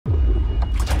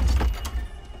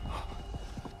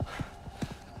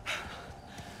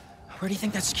Where do you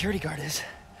think that security guard is?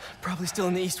 Probably still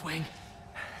in the East Wing.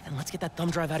 Then let's get that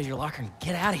thumb drive out of your locker and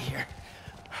get out of here.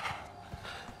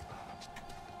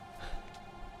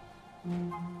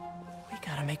 We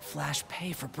gotta make Flash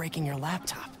pay for breaking your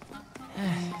laptop.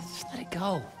 Just let it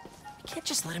go. You can't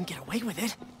just let him get away with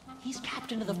it. He's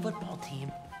captain of the football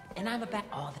team, and I'm about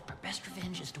all that our best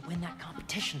revenge is to win that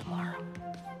competition tomorrow.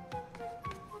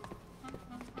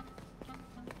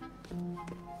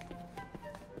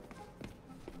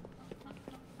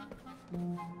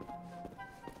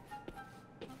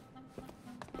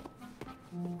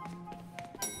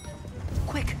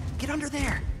 Quick, get under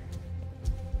there.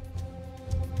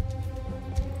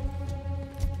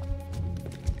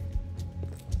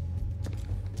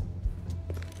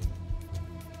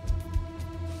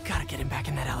 Gotta get him back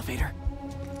in that elevator.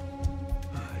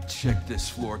 I checked this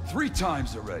floor 3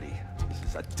 times already. This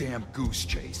is a damn goose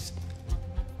chase.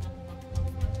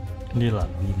 Đi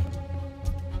lagi nih.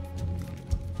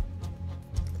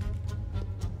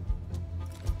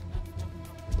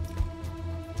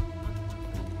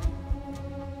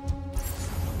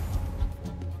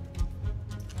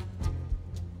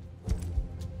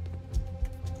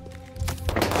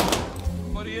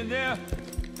 Somebody in there?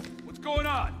 What's going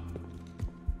on?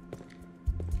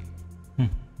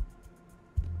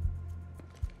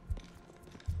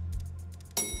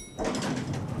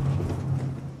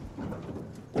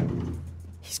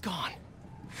 He's gone.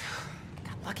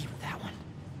 Got lucky with that one.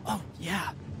 Oh,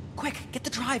 yeah. Quick, get the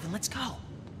drive and let's go.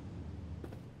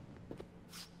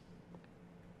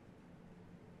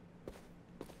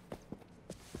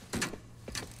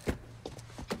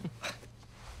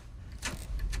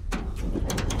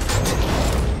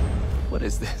 What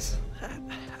is this?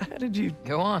 How did you...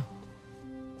 Go on.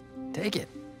 Take it.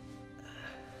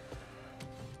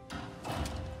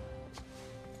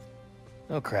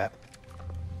 Oh, crap.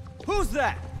 Who's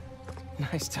that?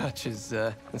 Nice touch. Is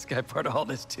this guy part of all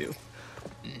this, too?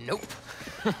 Nope.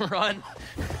 Run.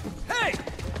 Hey!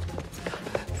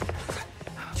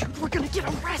 Dude, we're gonna get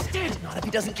arrested! Not if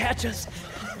he doesn't catch us.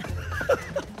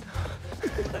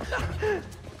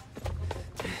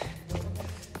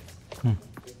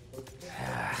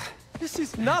 This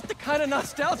is not the kind of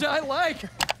nostalgia I like.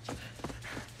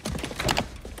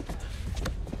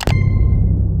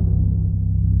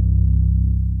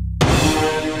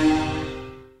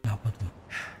 Apa tuh?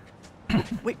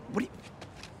 Wait, what do you...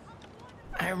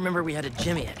 I remember we had to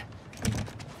jimmy it.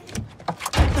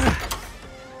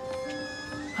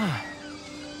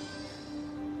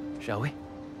 Shall we?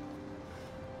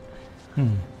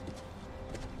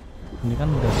 Ini kan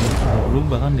udah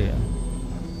berubah kan dia?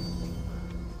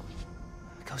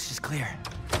 The coast is clear.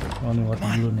 Oh, nih waktu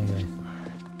dulu nih guys.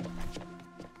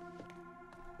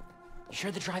 You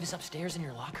sure the drive is upstairs in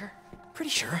your locker?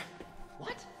 Pretty sure.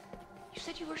 What? You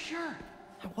said you were sure.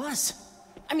 I was.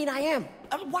 I mean, I am.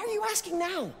 Why are you asking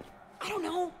now? I don't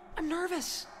know. I'm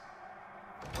nervous.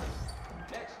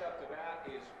 Next up to bat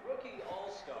is rookie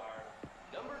all-star,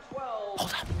 number 12,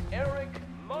 Hold up. Eric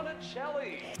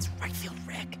Monticelli. It's right field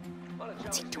Rick.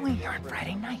 What's he doing here on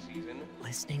Friday night?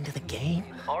 Listening to the game?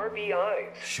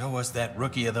 RBIs. Show us that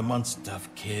Rookie of the Month stuff,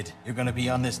 kid. You're gonna be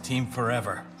on this team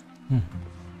forever.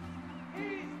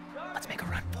 Let's make a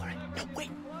run for it. No,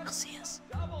 wait. He'll see us.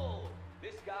 Double.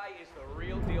 This guy is the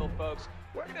real deal, folks.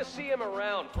 We're gonna see him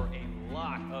around for a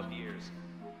lot of years.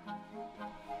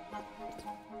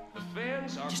 The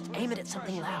fans are Just aim it at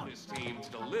something pressure on loud. this team to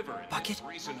deliver in Bucket? this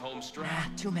recent home stretch. Nah,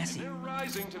 too messy. And they're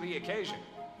rising to the occasion.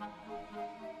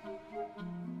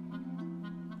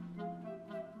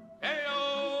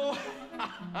 Heyo!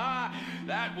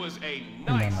 That was a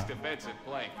nice defensive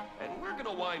play. And we're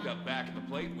gonna wind up back at the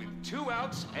plate with 2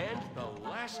 outs and the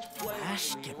last play.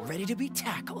 Flash, get ready to be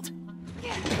tackled.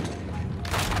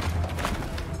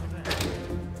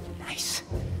 Nice.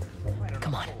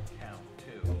 Come on.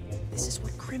 This is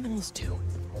what criminals do.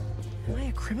 Am I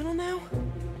a criminal now?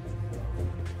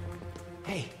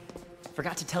 Hey,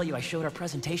 forgot to tell you I showed our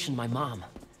presentation to my mom.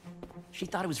 She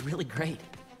thought it was really great.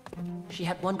 She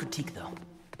had one critique, though.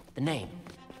 The name.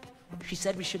 She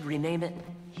said we should rename it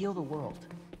Heal the World.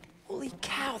 Holy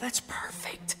cow, that's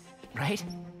perfect. Right?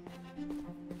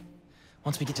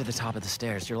 Once we get to the top of the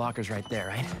stairs, your locker's right there,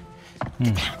 right?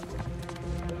 Get down.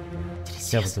 Did he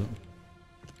see Siapa us? tuh?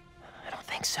 I don't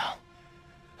think so.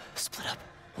 Split up.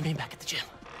 We'll meet back at the gym.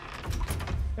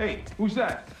 Hey, who's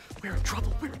that? We're in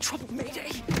trouble. We're in trouble,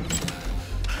 Mayday.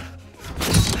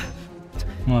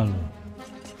 Malu.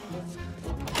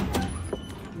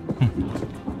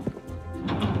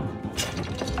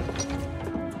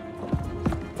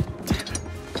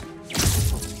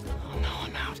 Oh no,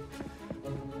 I'm out.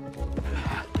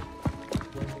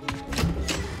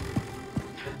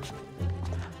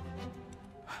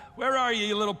 Where are you,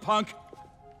 you little punk?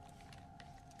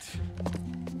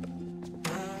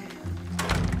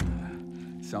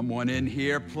 Someone in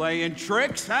here playing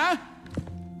tricks, huh? I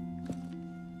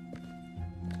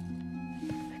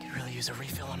could really use a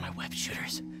refill on my web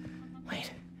shooters.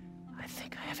 Wait, I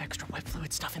think I have extra web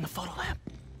fluid stuff in the photo lab.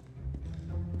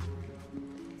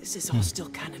 This is all still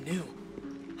kind of new.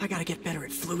 I gotta get better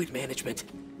at fluid management.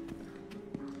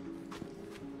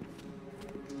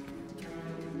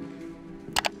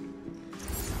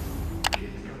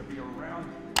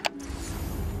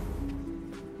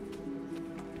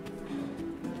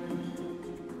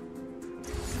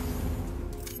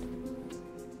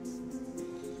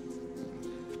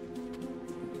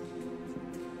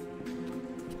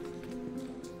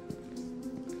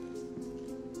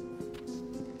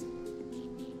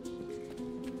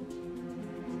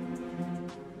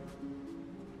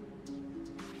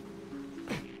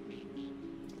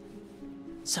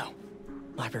 So,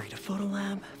 library to photo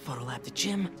lab to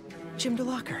gym, gym to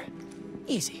locker.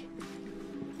 Easy.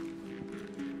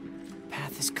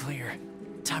 Path is clear.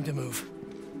 Time to move.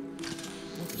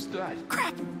 What was that?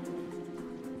 Crap!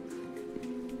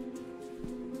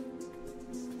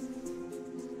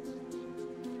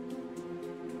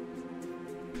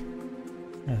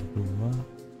 R2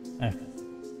 F.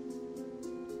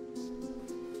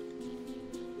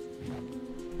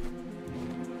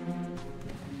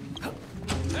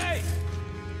 Hey!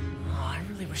 Oh, I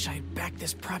really wish I had backed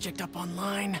this project up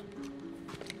online.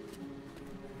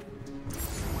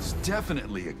 Was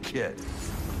definitely a kid.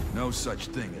 No such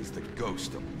thing as the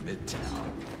ghost of Midtown.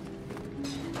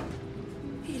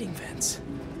 Heating vents.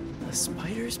 A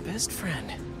spider's best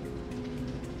friend.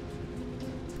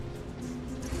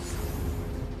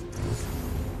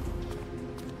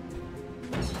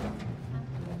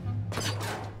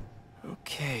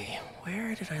 Okay,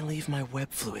 where did I leave my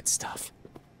web fluid stuff?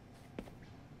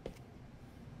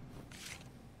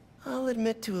 I'll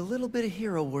admit to a little bit of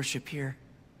hero worship here.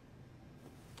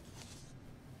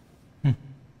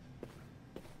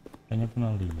 Kayaknya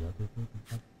pernah lihat itu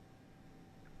tempat.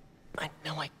 I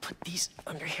know I put these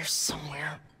under here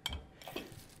somewhere.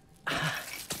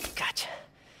 Gotcha.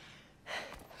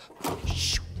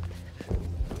 Shoot.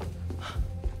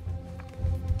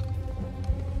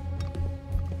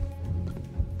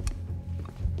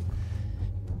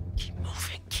 Keep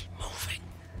moving, keep moving.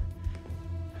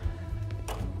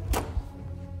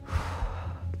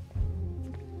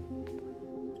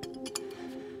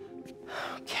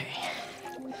 Okay.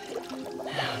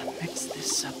 Now to mix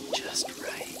this up just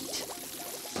right.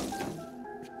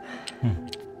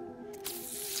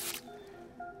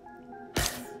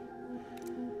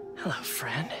 Hello,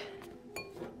 friend.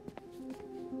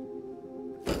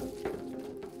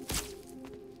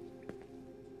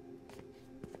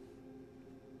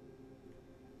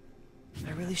 I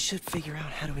really should figure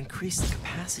out how to increase the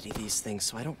capacity of these things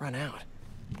so I don't run out.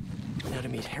 Now to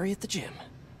meet Harry at the gym.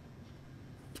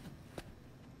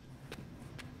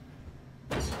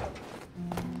 Oh,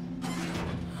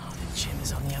 the gym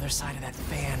is on the other side of that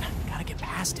van. Gotta get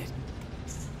past it.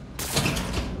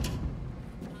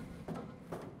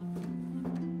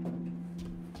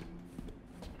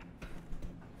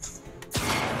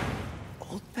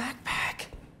 Old backpack.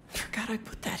 Forgot I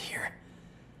put that here.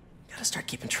 Gotta start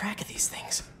keeping track of these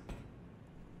things.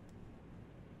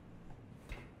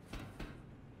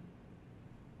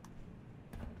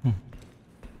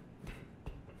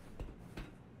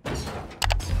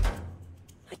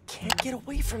 I can't get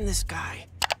away from this guy.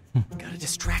 Gotta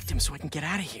distract him so I can get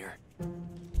out of here.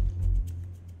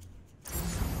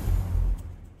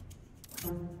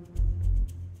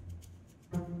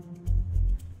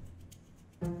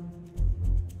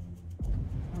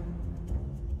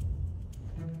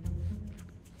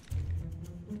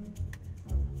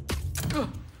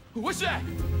 What's that?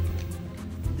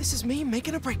 This is me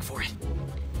making a break for it.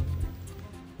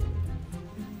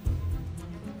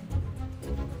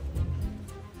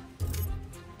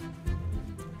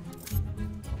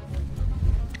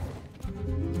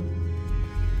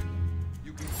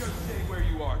 You can just stay where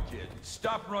you are, kid.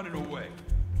 Stop running away.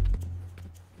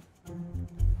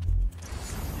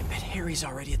 I bet Harry's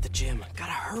already at the gym.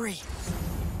 Gotta hurry.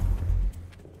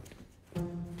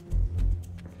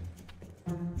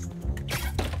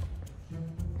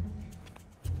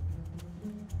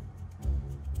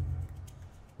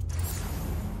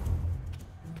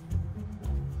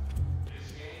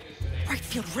 Right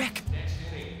field, Rick.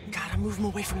 Gotta move him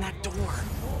away from that door.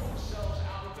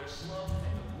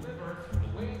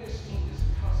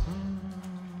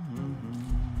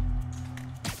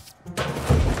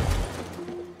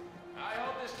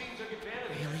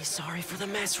 Really sorry for the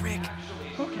mess, Rick.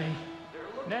 Okay.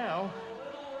 Now,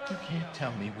 You can't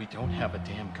tell me we don't have a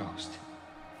damn ghost.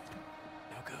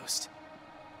 No ghost.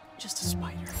 Just a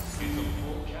spider. It's a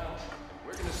full count.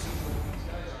 We're gonna see what these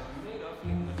guys are made of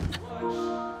in the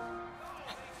clutch.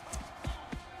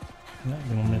 Ya,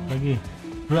 5 menit lagi.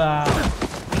 Blah.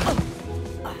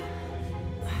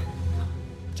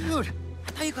 Dude,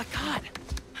 I thought you got caught.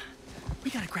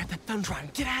 We gotta grab that thumb drive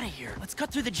and get out of here. Let's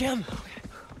cut through the gym.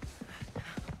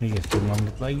 Nih guys, 5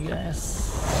 menit lagi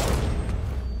guys.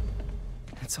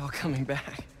 It's all coming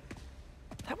back.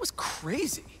 That was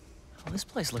crazy. Well, this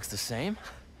place looks the same.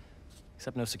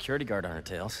 Except no security guard on our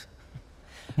tails.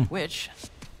 Which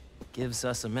gives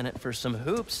us a minute for some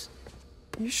hoops.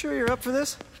 You sure you're up for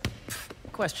this?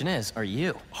 Question is, are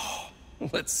you?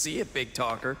 Let's see it, big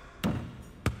talker.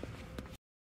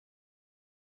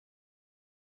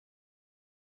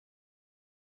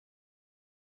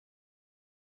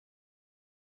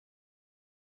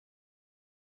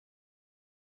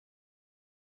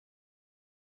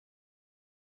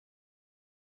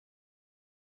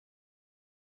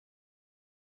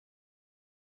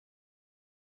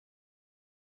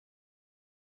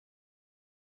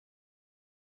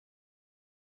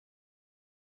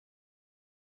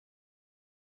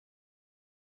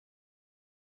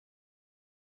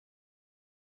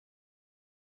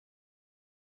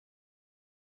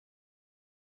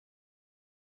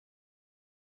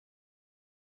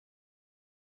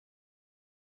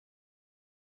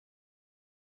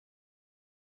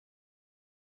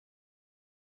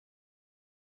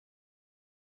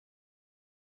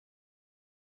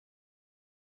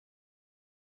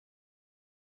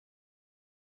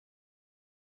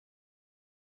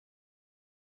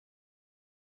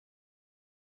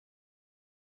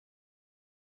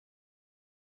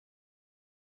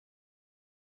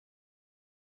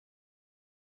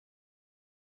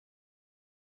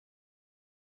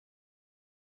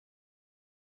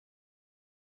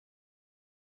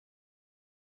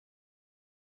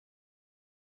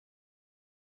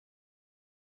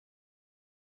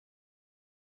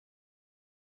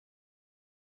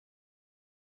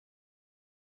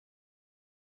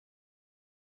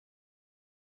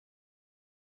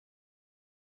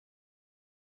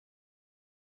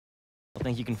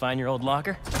 Think you can find your old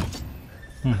locker?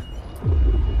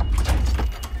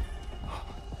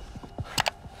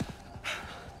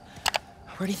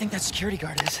 Where do you think that security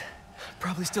guard is?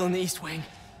 Probably still in the East Wing.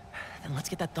 Then let's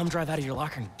get that thumb drive out of your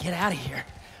locker and get out of here.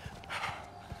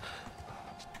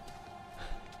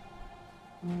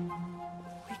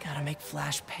 We gotta make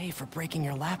Flash pay for breaking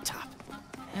your laptop.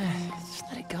 Just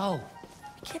let it go.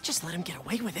 We can't just let him get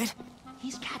away with it.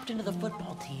 He's captain of the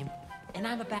football team, and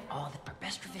I'm about all that our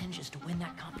best revenge is to win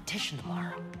that competition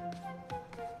tomorrow.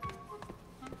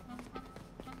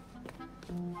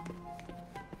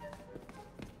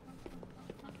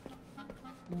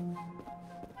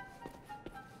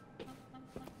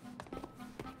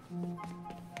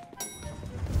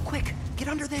 Quick, get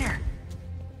under there.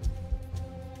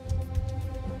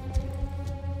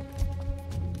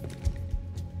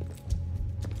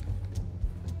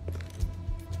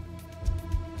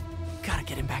 Gotta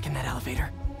get him back in that elevator.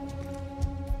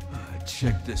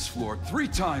 Check this floor 3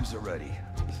 times already.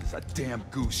 This is a damn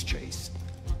goose chase.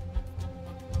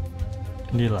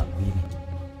 Dia lagi nih.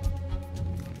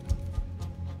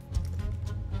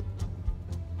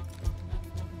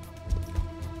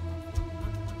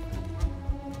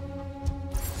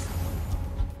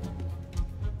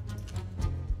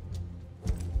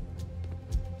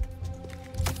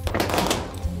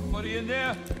 Somebody in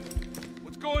there?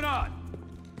 What's going on?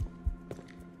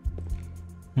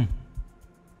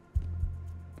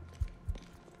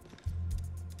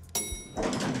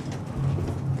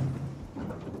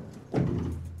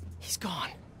 He's gone.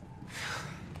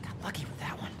 Got lucky with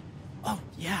that one. Oh,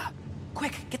 yeah.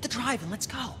 Quick, get the drive and let's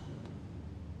go.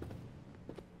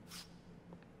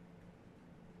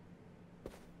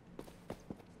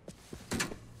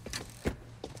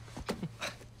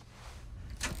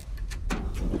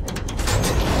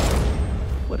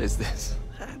 What is this?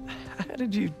 How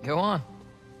did you... Go on.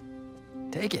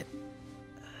 Take it.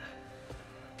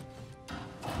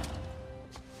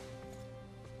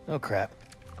 Oh, crap.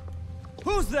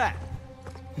 Who's that?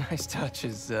 Nice touch.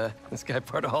 Is this guy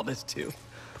part of all this too?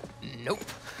 Nope.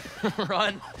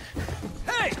 Run.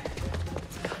 Hey!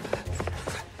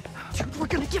 Dude, we're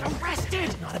gonna get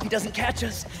arrested! Not if he doesn't catch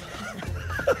us.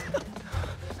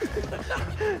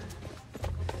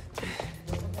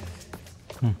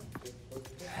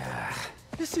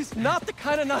 This is not the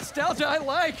kind of nostalgia I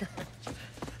like.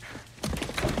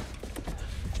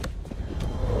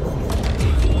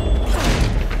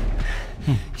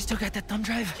 You still got that thumb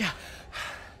drive? Yeah.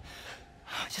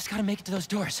 Just gotta make it to those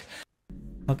doors.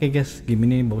 Oke guys, game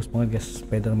ini bagus banget guys,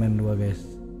 Spider-Man 2 guys.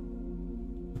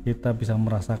 Kita bisa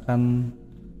merasakan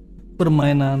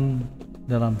permainan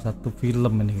dalam satu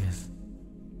film ini guys.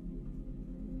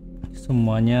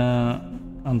 Semuanya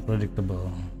unpredictable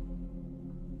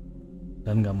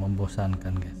dan gak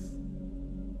membosankan guys.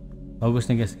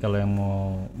 Bagus nih guys, kalau yang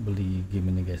mau beli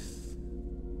game ini guys,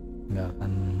 nggak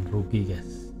akan rugi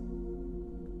guys.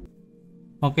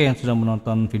 Oke, yang sudah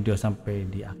menonton video sampai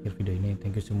di akhir video ini,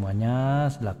 thank you semuanya.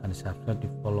 Silahkan di subscribe, di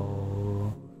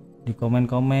follow, di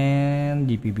komen-komen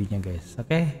di PB nya guys.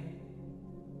 Oke,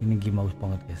 ini game bagus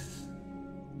banget guys,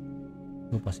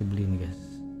 lu pasti beli nih guys.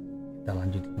 Kita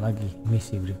lanjutin lagi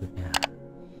misi berikutnya.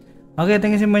 Oke,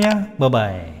 thank you semuanya, bye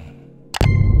bye.